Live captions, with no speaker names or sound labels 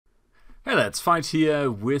Hey there, it's Fight here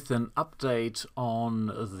with an update on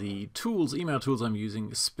the email tools I'm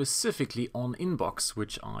using specifically on OnInbox,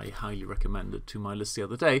 which I highly recommended to my list the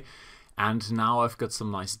other day. And now I've got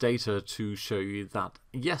some nice data to show you that,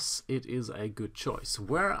 yes, it is a good choice.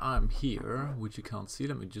 Where I'm here, which you can't see,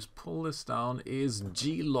 let me just pull this down, is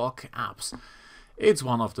Glock Apps. It's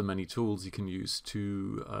one of the many tools you can use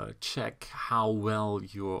to check how well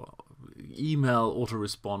your email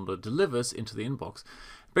autoresponder delivers into the inbox.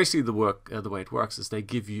 Basically, the way it works is they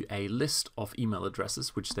give you a list of email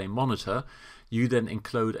addresses which they monitor. You then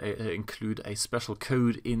include a special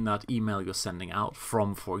code in that email you're sending out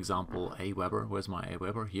from, for example, Aweber. Where's my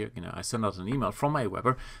Aweber? Here, I send out an email from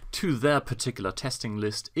Aweber to their particular testing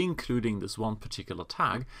list, including this one particular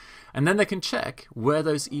tag, and then they can check where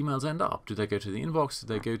those emails end up. Do they go to the inbox? Do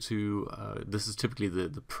they go to this is typically the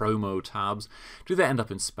promo tabs? Do they end up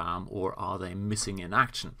in spam, or are they missing in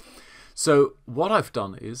action? So what I've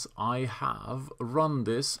done is I have run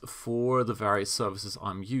this for the various services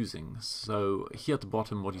I'm using. So here at the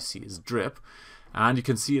bottom what you see is Drip, and you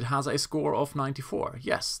can see it has a score of 94.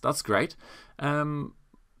 Yes, that's great.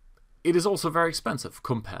 It is also very expensive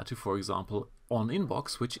compared to, for example,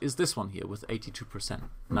 OnInbox, which is this one here with 82%.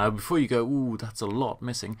 Now, before you go, ooh, that's a lot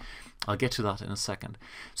missing, I'll get to that in a second.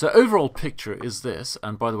 So overall picture is this,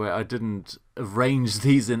 and by the way, I didn't arrange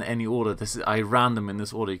these in any order. I ran them in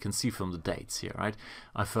this order. You can see from the dates here, right?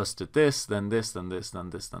 I first did this, then this, then this, then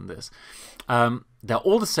this, then this. They're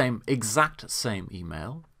all the same, exact same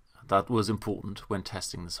email. That was important when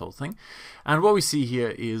testing this whole thing. And what we see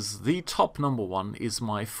here is the top number one is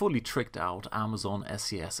my fully tricked out Amazon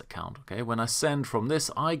SES account. Okay, when I send from this,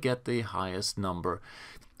 I get the highest number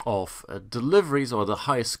of deliveries, or the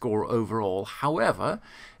highest score overall. However,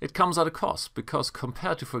 it comes at a cost, because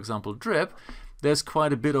compared to, for example, Drip, there's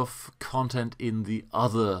quite a bit of content in the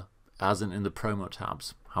other, as in the promo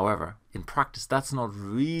tabs. However, in practice, that's not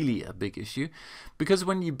really a big issue, because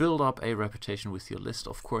when you build up a reputation with your list,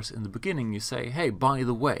 of course, in the beginning you say, hey, by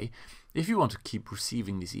the way, if you want to keep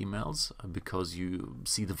receiving these emails because you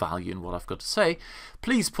see the value in what I've got to say,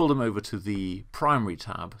 please pull them over to the primary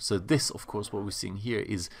tab. So this, of course, what we're seeing here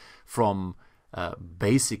is from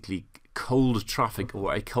basically cold traffic,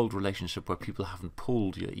 or a cold relationship where people haven't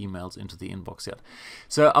pulled your emails into the inbox yet.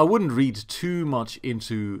 So I wouldn't read too much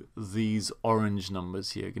into these orange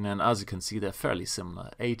numbers here. And as you can see, they're fairly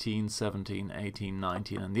similar. 18, 17, 18,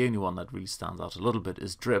 19, and the only one that really stands out a little bit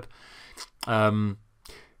is Drip.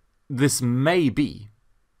 This may be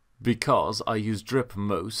because I use Drip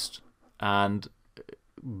most, and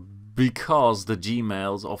because the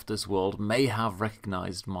Gmails of this world may have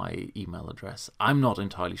recognized my email address. I'm not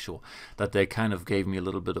entirely sure. That they kind of gave me a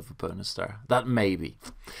little bit of a bonus there. That may be.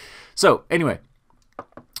 So anyway,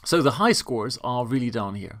 so the high scores are really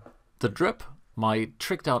down here. The Drip, my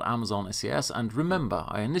tricked out Amazon SES, and remember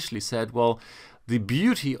I initially said, well, the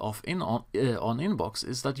beauty of OnInbox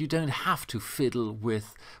is that you don't have to fiddle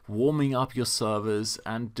with warming up your servers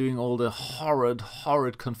and doing all the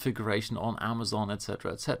horrid configuration on Amazon,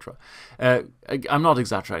 etc., etc. I'm not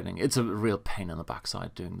exaggerating. It's a real pain in the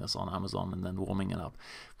backside doing this on Amazon and then warming it up.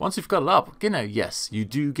 Once you've got it up, yes, you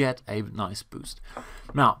do get a nice boost.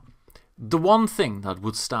 Now, the one thing that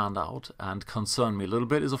would stand out and concern me a little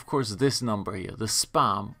bit is, of course, this number here, the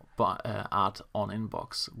spam at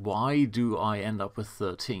OnInbox. Why do I end up with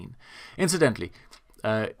 13? Incidentally,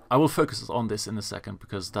 I will focus on this in a second,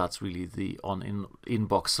 because that's really the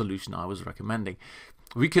OnInbox solution I was recommending.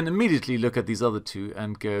 We can immediately look at these other two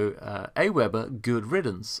and go, Aweber, good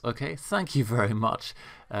riddance. Okay, thank you very much.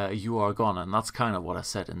 You are gone. And that's kind of what I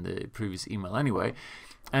said in the previous email anyway.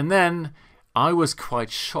 And then I was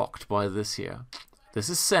quite shocked by this here. This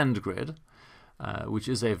is SendGrid, which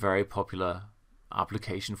is a very popular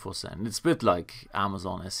application for send. It's a bit like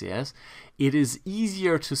Amazon SES. It is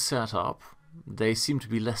easier to set up. They seem to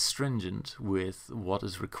be less stringent with what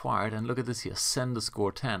is required. And look at this here,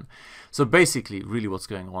 send_10. So basically, really what's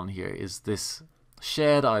going on here is this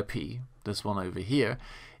shared IP, this one over here,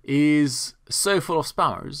 is so full of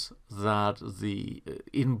spammers that the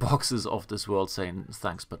inboxes of this world saying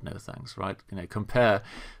thanks but no thanks, right? Compare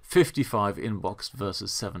 55 inbox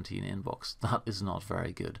versus 17 inbox. That is not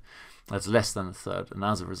very good. That's less than a third, and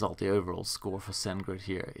as a result, the overall score for SendGrid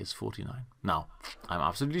here is 49. Now, I'm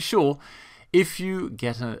absolutely sure if you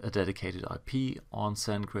get a dedicated IP on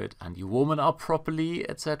SendGrid and you warm it up properly,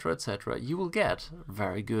 etc., etc., you will get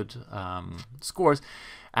very good scores.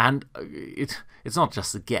 And it's not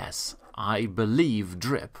just a guess. I believe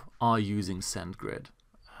Drip are using SendGrid.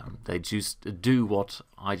 They just do what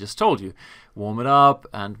I just told you. Warm it up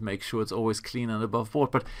and make sure it's always clean and above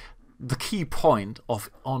board. But the key point of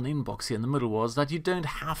OnInbox here in the middle was that you don't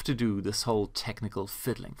have to do this whole technical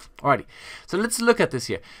fiddling. Alrighty, so let's look at this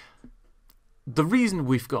here. The reason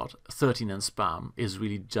we've got 13 in spam is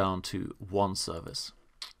really down to one service.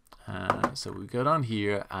 So we go down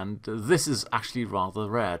here, and this is actually rather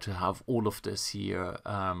rare to have all of this here,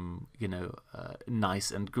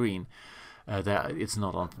 nice and green. It's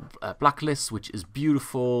not on blacklists, which is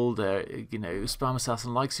beautiful. There, Spam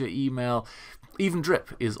Assassin likes your email. Even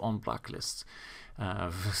Drip is on blacklists.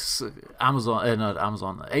 Aweber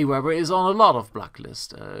is on a lot of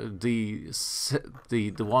blacklists.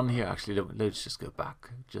 The one here, actually, let's just go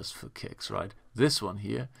back just for kicks, right? This one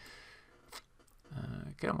here.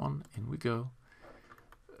 Come on, in we go.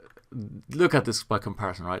 Look at this by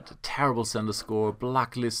comparison, right? Terrible sender score,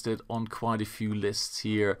 blacklisted on quite a few lists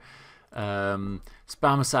here. Spam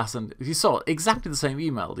Assassin, you saw exactly the same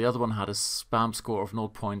email. The other one had a spam score of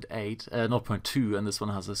 0.2, and this one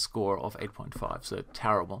has a score of 8.5. So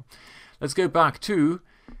terrible. Let's go back to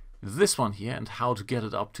this one here and how to get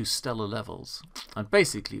it up to stellar levels. And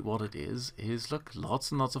basically what it is look,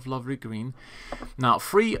 lots and lots of lovely green. Now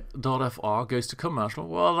free.fr goes to commercial.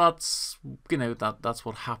 Well, that's that's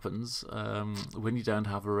what happens when you don't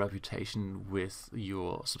have a reputation with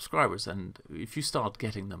your subscribers, and if you start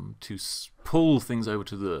getting them to pull things over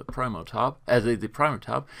to the promo tab, the primer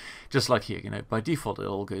tab, just like here, by default it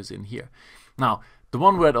all goes in here. Now the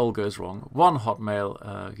one where it all goes wrong, one Hotmail,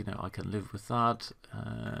 I can live with that.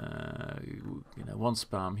 One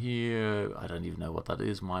spam here, I don't even know what that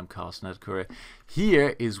is, Mimecast, NetCourier.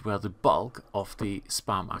 Here is where the bulk of the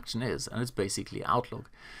spam action is, and it's basically Outlook.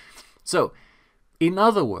 So, in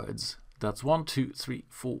other words, that's 1, 2, 3,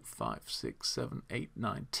 4, 5, 6, 7, 8,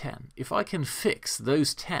 9, 10. If I can fix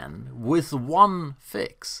those 10 with one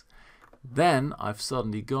fix, then I've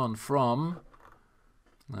suddenly gone from...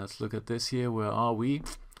 Let's look at this here. Where are we?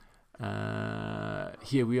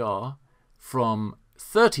 Here we are, from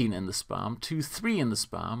 13 in the spam to 3 in the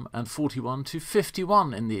spam and 41 to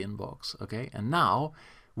 51 in the inbox. Okay, and now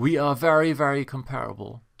we are very, very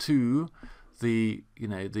comparable to the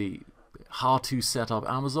the hard to set up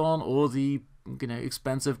Amazon or the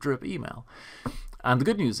expensive Drip email. And the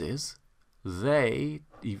good news is they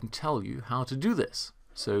even tell you how to do this.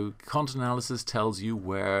 So content analysis tells you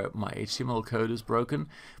where my HTML code is broken,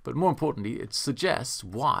 but more importantly, it suggests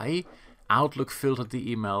why Outlook filtered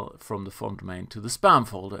the email from the form domain to the spam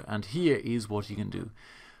folder. And here is what you can do.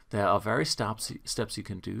 There are various steps you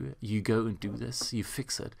can do. You go and do this, you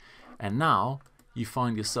fix it, and now you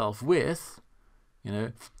find yourself with,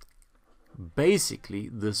 basically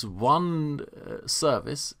this one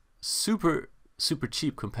service, super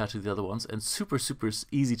cheap compared to the other ones, and super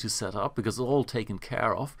easy to set up because it's all taken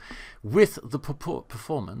care of with the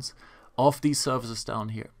performance of these services down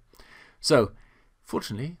here. So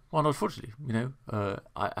fortunately, well, not fortunately,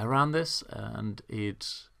 I ran this, and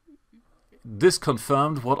this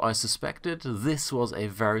confirmed what I suspected. This was a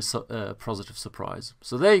very positive surprise.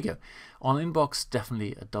 So there you go. OnInbox,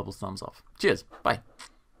 definitely a double thumbs up. Cheers, bye.